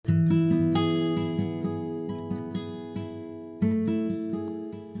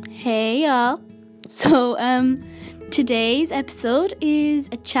Hey y'all. So today's episode is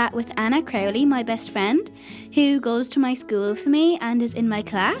a chat with Anna 𝙲𝚛𝚘𝚠𝚎, my best friend, who goes to my school with me and is in my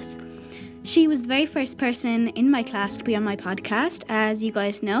class. She was the very first person in my class to be on my podcast, as you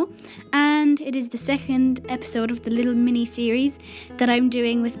guys know, and it is the second episode of the little mini series that I'm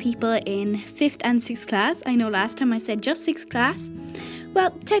doing with people in 5th and 6th class. I know last time I said just 6th class. Well,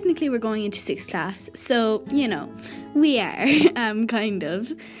 technically we're going into 6th class, so, we are, kind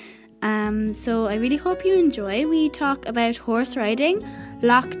of. So I really hope you enjoy. We talk about horse riding,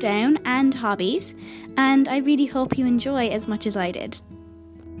 lockdown and hobbies, and I really hope you enjoy as much as I did.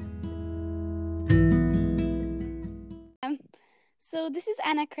 So this is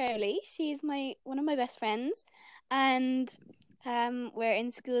Anna 𝙲𝚛𝚘𝚠𝚎. She's one of my best friends, and we're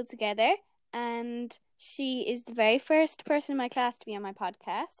in school together, and she is the very first person in my class to be on my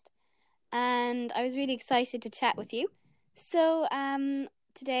podcast, and I was really excited to chat with you. So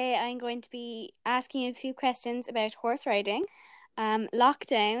today I'm going to be asking you a few questions about horse riding,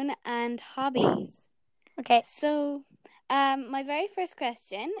 lockdown and hobbies. Okay. So my very first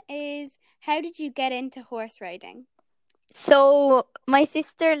question is, how did you get into horse riding? So my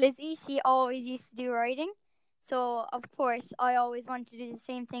sister Lizzie, she always used to do riding. So of course I always wanted to do the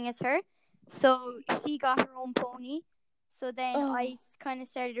same thing as her. So she got her own pony. So then I kind of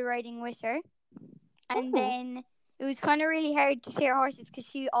started riding with her. And then it was kind of really hard to share horses because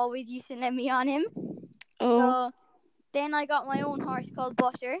she always used to let me on him. So then I got my own horse called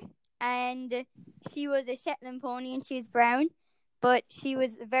Butter. And she was a Shetland pony and she was brown. But she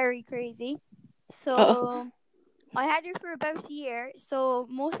was very crazy. So I had her for about a year, so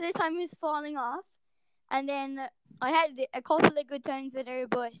most of the time it was falling off. And then I had a couple of good times with her,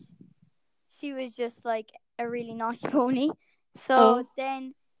 but she was just like a really naughty pony. So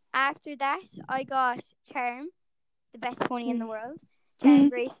then after that, I got Charm, the best pony in the world, Charm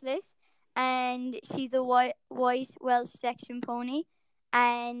Bracelet, and she's a white Welsh section pony,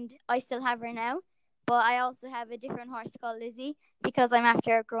 and I still have her now. But I also have a different horse called Lizzie because I'm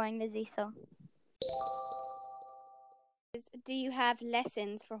after outgrowing Lizzie, so. Do you have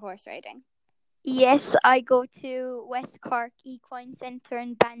lessons for horse riding? Yes, I go to West Cork Equine Centre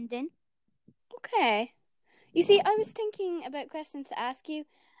in Bandon. Okay. You see, I was thinking about questions to ask you,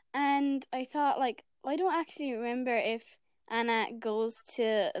 and I thought, I don't actually remember if Anna goes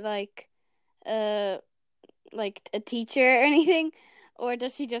to, a teacher or anything, or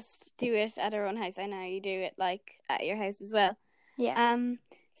does she just do it at her own house? I know you do it, at your house as well. Yeah.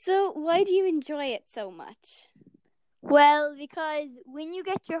 So why do you enjoy it so much? Well, because when you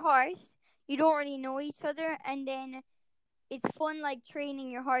get your horse, you don't really know each other, and then it's fun,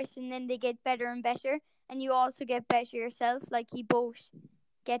 training your horse, and then they get better and better, and you also get better yourself, you both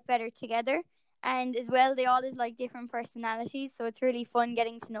get better together, and as well, they all have, different personalities, so it's really fun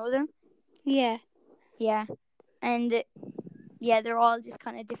getting to know them. Yeah. Yeah, and, they're all just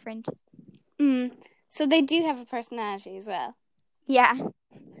kind of different. So they do have a personality as well? Yeah.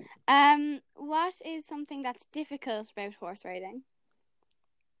 What is something that's difficult about horse riding?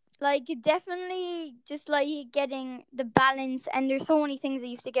 Definitely just, getting the balance, and there's so many things that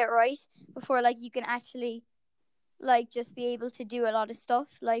you have to get right before, you can actually, just be able to do a lot of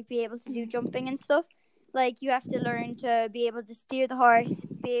stuff, be able to do jumping and stuff. You have to learn to be able to steer the horse,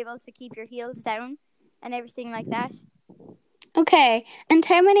 be able to keep your heels down, and everything like that. Okay, and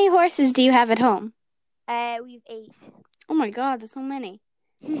how many horses do you have at home? We have 8. Oh my god, there's so many.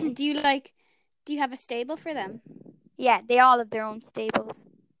 And do you have a stable for them? Yeah, they all have their own stables.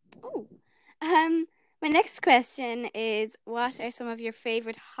 Oh. My next question is, what are some of your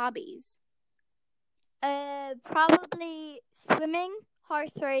favorite hobbies? Probably swimming,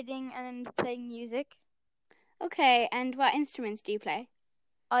 horse riding, and playing music. Okay, and what instruments do you play?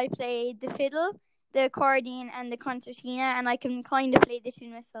 I play the fiddle, the accordion, and the concertina, and I can kind of play the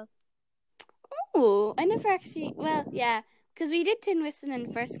tin whistle. Oh, I never actually... Well, yeah, because we did tin whistle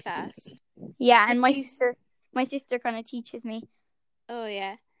in first class. Yeah, and my sister kind of teaches me. Oh,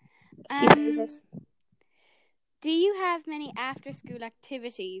 yeah. She plays it. Do you have many after-school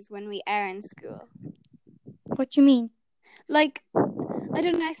activities when we are in school? What do you mean? I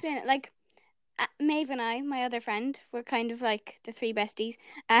don't know how to explain it. Maeve and I, my other friend, we're kind of the 3 besties,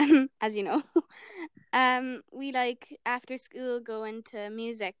 as you know. We after school go into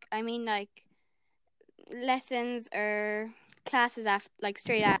music. I mean lessons or classes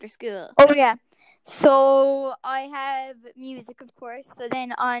straight after school. Oh yeah. So I have music, of course. So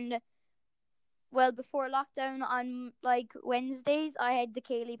then before lockdown on Wednesdays, I had the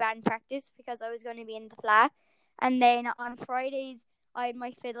Crowley band practice because I was going to be in the flat. And then on Fridays, I had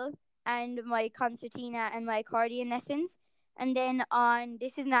my fiddle and my concertina and my accordion lessons. and then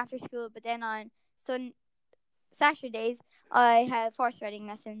this isn't after school, but then on Saturdays I have horse riding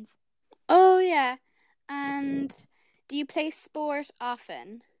lessons. Oh, yeah. And do you play sport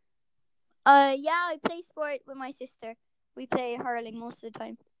often? Yeah, I play sport with my sister. We play hurling most of the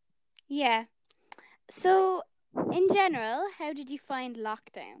time. Yeah. So, in general, how did you find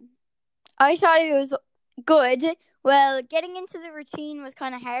lockdown? I thought it was good. Well, getting into the routine was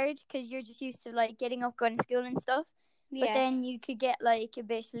kind of hard because you're just used to like getting up, going to school and stuff. Yeah. But then you could get like a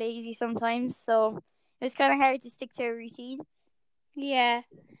bit lazy sometimes, so it was kind of hard to stick to a routine. Yeah.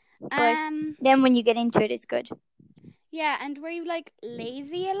 But then when you get into it, it's good. Yeah, and were you like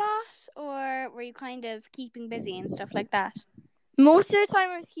lazy a lot, or were you kind of keeping busy and stuff like that? Most of the time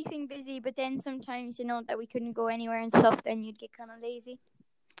I was keeping busy, but then sometimes, that we couldn't go anywhere and stuff, then you'd get kind of lazy.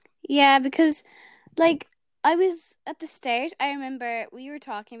 Yeah, because like I was at the start, I remember we were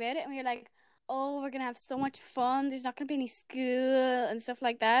talking about it and we were like, oh, we're going to have so much fun. There's not going to be any school and stuff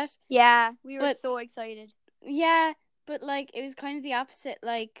like that. Yeah, we were so excited. Yeah, but like it was kind of the opposite.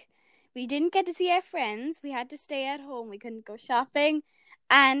 Like we didn't get to see our friends. We had to stay at home. We couldn't go shopping,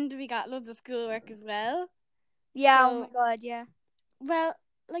 and we got loads of schoolwork as well. Yeah, So, oh my god, yeah. Well,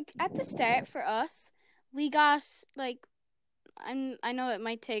 like at the start for us, we got like I know it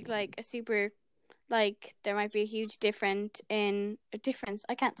might take like a super like there might be a huge difference.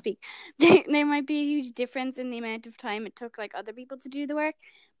 I can't speak. There might be a huge difference in the amount of time it took like other people to do the work,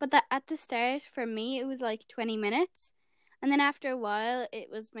 but that at the start for me it was like 20 minutes, and then after a while it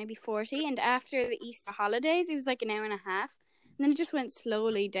was maybe 40, and after the Easter holidays it was like an hour and a half, and then it just went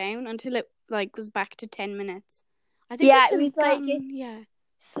slowly down until it like was back to 10 minutes. I think it was like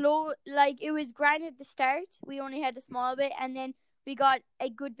slow. Like it was grand at the start. We only had a small bit, and then we got a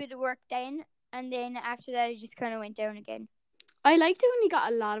good bit of work done, and then after that it just kind of went down again. I liked it when we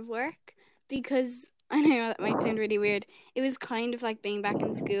got a lot of work because I know that might sound really weird. It was kind of like being back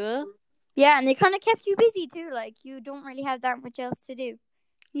in school. Yeah, and they kind of kept you busy too. Like you don't really have that much else to do.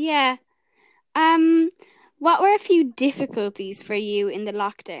 Yeah. What were a few difficulties for you in the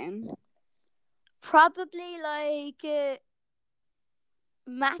lockdown? Probably like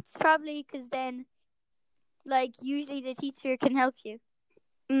maths, probably, because then like usually the teacher can help you.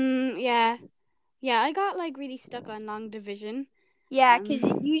 Yeah. Yeah, I got like really stuck on long division. Yeah, because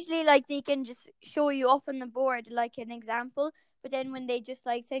usually like they can just show you up on the board like an example, but then when they just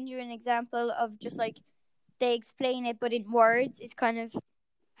like send you an example of just like they explain it but in words, it's kind of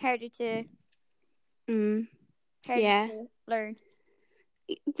harder to to learn.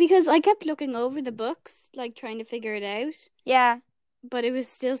 Because I kept looking over the books, like trying to figure it out. Yeah. But it was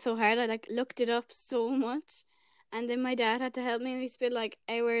still so hard. I like looked it up so much. And then my dad had to help me. We spent like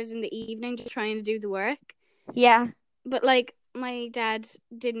hours in the evening just trying to do the work. Yeah. But like my dad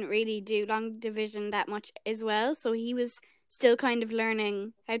didn't really do long division that much as well. So he was still kind of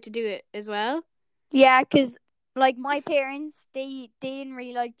learning how to do it as well. Yeah, because like my parents, they didn't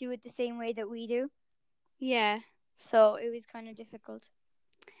really like do it the same way that we do. Yeah. So it was kind of difficult.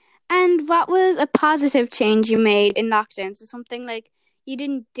 And what was a positive change you made in lockdown? So something like you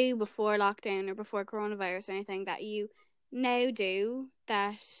didn't do before lockdown or before coronavirus or anything that you now do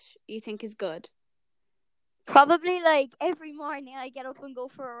that you think is good? Probably like every morning I get up and go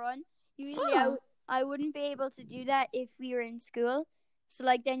for a run. Usually I wouldn't be able to do that if we were in school. So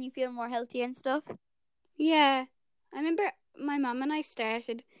like then you feel more healthy and stuff. Yeah. I remember my mum and I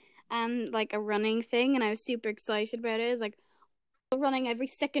started like a running thing and I was super excited about it. I was like, running every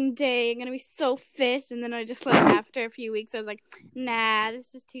second day, I'm gonna be so fit. And then I just like after a few weeks I was like, nah,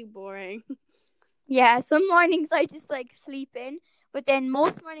 this is too boring. Yeah, some mornings I just like sleep in, but then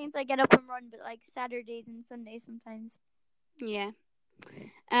most mornings I get up and run, but like Saturdays and Sundays sometimes. Yeah.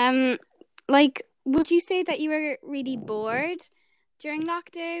 Like would you say that you were really bored during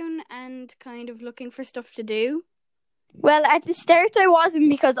lockdown and kind of looking for stuff to do? Well, at the start I wasn't,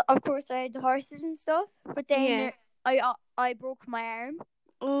 because of course I had the horses and stuff, but then I broke my arm.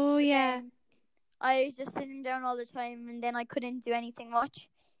 Oh, yeah. I was just sitting down all the time, and then I couldn't do anything much.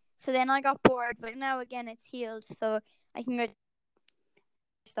 So then I got bored, but now again it's healed, so I can go do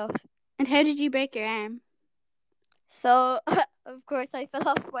stuff. And how did you break your arm? So, of course, I fell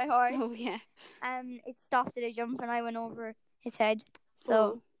off my horse. Oh, yeah. It stopped at a jump, and I went over his head.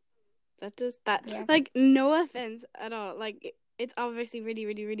 So yeah. Like, no offense at all. Like, it's obviously really,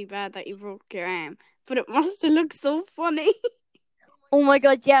 really, really bad that you broke your arm, but it must have looked so funny. Oh my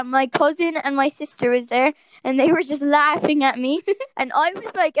god, yeah, my cousin and my sister was there, and they were just laughing at me, and I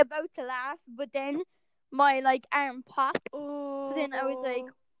was like about to laugh, but then my like arm popped. Oh. So then I was like,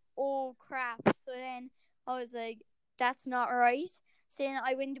 oh crap. So then I was like, that's not right. So then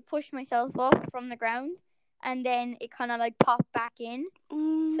I went to push myself up from the ground, and then it kind of like popped back in.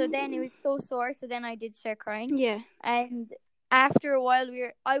 So then it was so sore. So then I did start crying. Yeah. And after a while,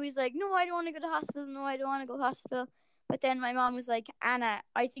 I was like, no, I don't want to go to hospital. No, I don't want to go to hospital. But then my mom was like, Anna,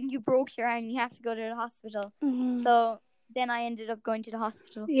 I think you broke your arm. You have to go to the hospital. So then I ended up going to the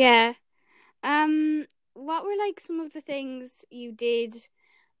hospital. Yeah. What were like some of the things you did?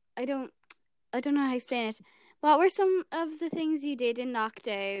 I don't know how to explain it. What were some of the things you did in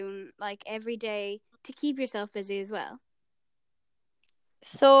lockdown, like every day, to keep yourself busy as well?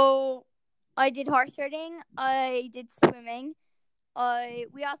 So I did horse riding. I did swimming.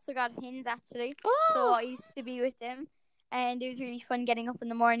 We also got hens actually. So I used to be with them, and it was really fun getting up in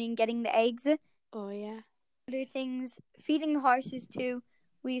the morning, getting the eggs. Oh yeah. Other things, feeding the horses too.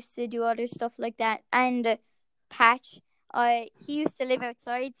 We used to do other stuff like that. And Patch, he used to live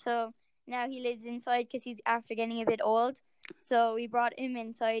outside, so now he lives inside because he's after getting a bit old. So we brought him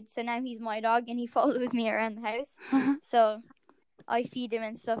inside. So now he's my dog, and he follows me around the house. So I feed him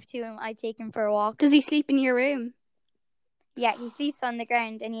and stuff to him. I take him for a walk. Does he sleep in your room? Yeah, he sleeps on the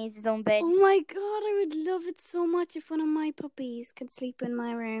ground and he has his own bed. Oh my god, I would love it so much if one of my puppies could sleep in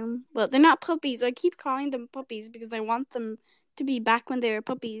my room. Well, they're not puppies. I keep calling them puppies because I want them to be back when they were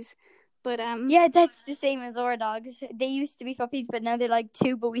puppies. But yeah, that's the same as our dogs. They used to be puppies, but now they're like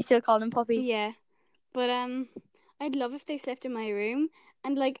 2, but we still call them puppies. Yeah. But I'd love if they slept in my room.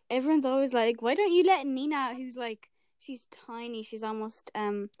 And like everyone's always like, why don't you let Nina, who's like, she's tiny, she's almost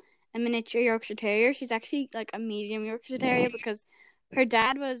a miniature Yorkshire Terrier. She's actually like a medium Yorkshire Terrier because her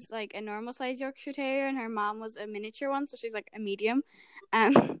dad was like a normal size Yorkshire Terrier and her mom was a miniature one, so she's like a medium.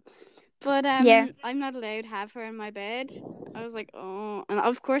 But I'm not allowed to have her in my bed. I was like, oh, and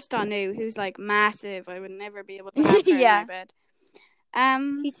of course Danu, who's like massive, I would never be able to have her in my bed.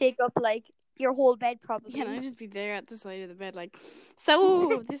 She'd take up like your whole bed probably. Yeah, and I'd just be there at the side of the bed like,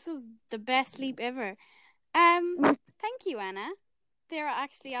 so this was the best sleep ever. Thank you, Anna. There are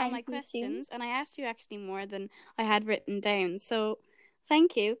actually all my questions, and I asked you actually more than I had written down. So,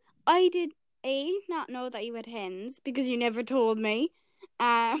 thank you. I did not know that you had hens because you never told me.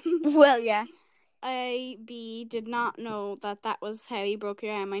 Well, yeah. I did not know that was how you broke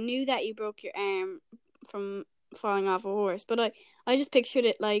your arm. I knew that you broke your arm from falling off a horse, but I just pictured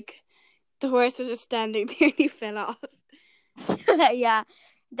it like the horse was just standing there and you fell off. Yeah.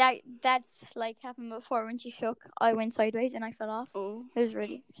 That's like happened before when she shook. I went sideways and I fell off. Oh. It was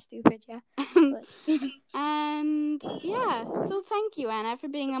really stupid, yeah. And yeah, so thank you, Anna, for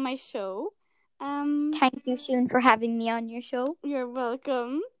being on my show. Thank you, Shun, for having me on your show. You're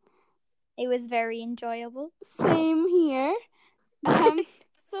welcome. It was very enjoyable. Same here.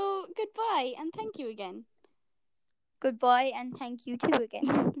 So goodbye and thank you again. Goodbye and thank you too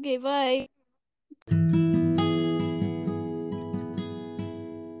again. Okay, bye.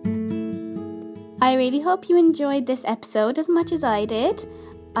 I really hope you enjoyed this episode as much as I did.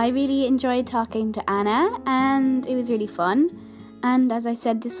 I really enjoyed talking to Anna and it was really fun. And as I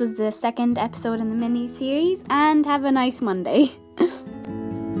said, this was the second episode in the mini-series, and have a nice Monday.